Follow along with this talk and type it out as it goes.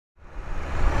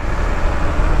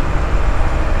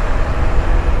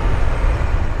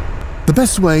The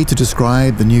best way to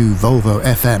describe the new Volvo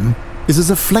FM is as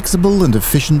a flexible and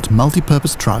efficient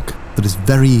multi-purpose truck that is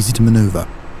very easy to maneuver.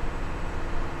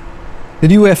 The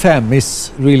new FM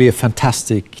is really a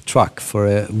fantastic truck for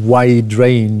a wide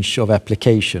range of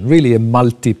application, really a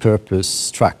multi-purpose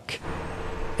truck.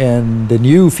 And the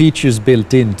new features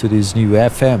built into this new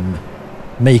FM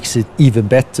makes it even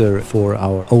better for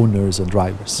our owners and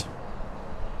drivers.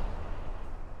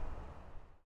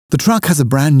 The truck has a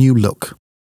brand new look,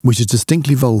 which is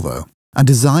distinctly Volvo and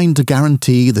designed to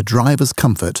guarantee the driver's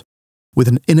comfort with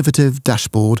an innovative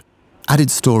dashboard,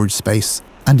 added storage space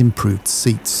and improved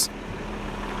seats.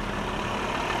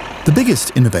 The biggest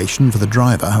innovation for the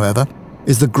driver, however,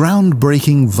 is the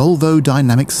groundbreaking Volvo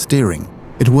dynamic steering.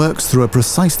 It works through a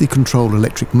precisely controlled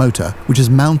electric motor which is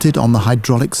mounted on the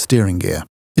hydraulic steering gear.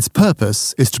 Its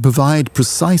purpose is to provide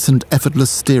precise and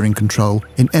effortless steering control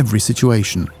in every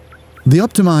situation. The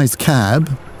optimized cab,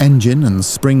 engine and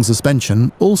spring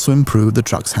suspension also improve the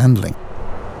truck's handling.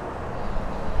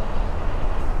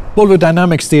 Volvo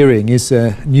Dynamic Steering is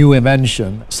a new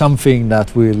invention, something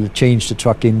that will change the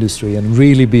truck industry and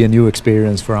really be a new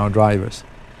experience for our drivers.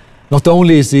 Not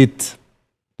only is it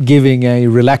giving a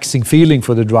relaxing feeling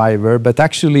for the driver, but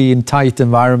actually in tight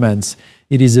environments,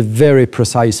 it is a very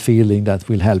precise feeling that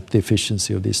will help the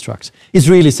efficiency of these trucks. It's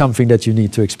really something that you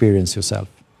need to experience yourself.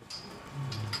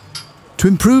 To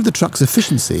improve the truck's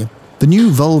efficiency, the new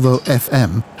Volvo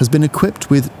FM has been equipped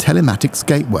with Telematics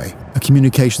Gateway, a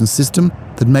communication system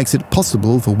that makes it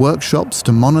possible for workshops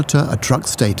to monitor a truck's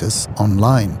status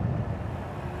online.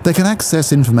 They can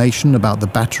access information about the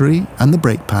battery and the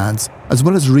brake pads, as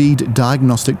well as read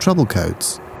diagnostic trouble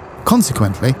codes.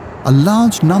 Consequently, a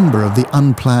large number of the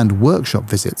unplanned workshop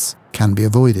visits can be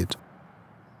avoided.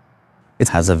 It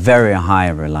has a very high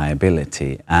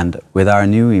reliability, and with our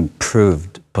new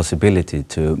improved possibility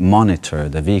to monitor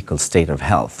the vehicle's state of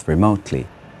health remotely,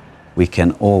 we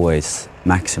can always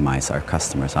maximize our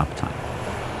customers' uptime.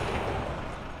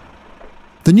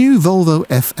 The new Volvo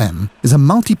FM is a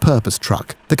multi-purpose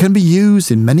truck that can be used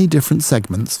in many different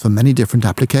segments for many different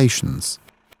applications.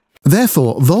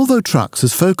 Therefore, Volvo Trucks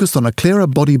has focused on a clearer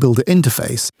bodybuilder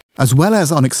interface as well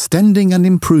as on extending and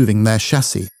improving their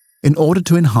chassis in order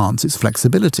to enhance its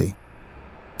flexibility.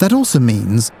 That also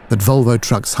means that Volvo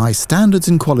Trucks' high standards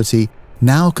in quality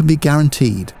now can be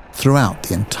guaranteed throughout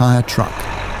the entire truck.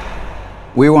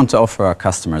 We want to offer our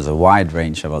customers a wide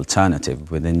range of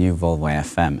alternatives with the new Volvo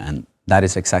FM, and that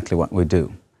is exactly what we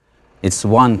do. It's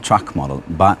one truck model,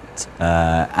 but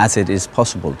as it is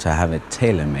possible to have it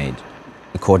tailor-made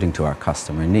according to our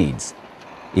customer needs,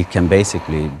 it can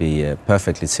basically be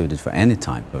perfectly suited for any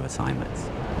type of assignments.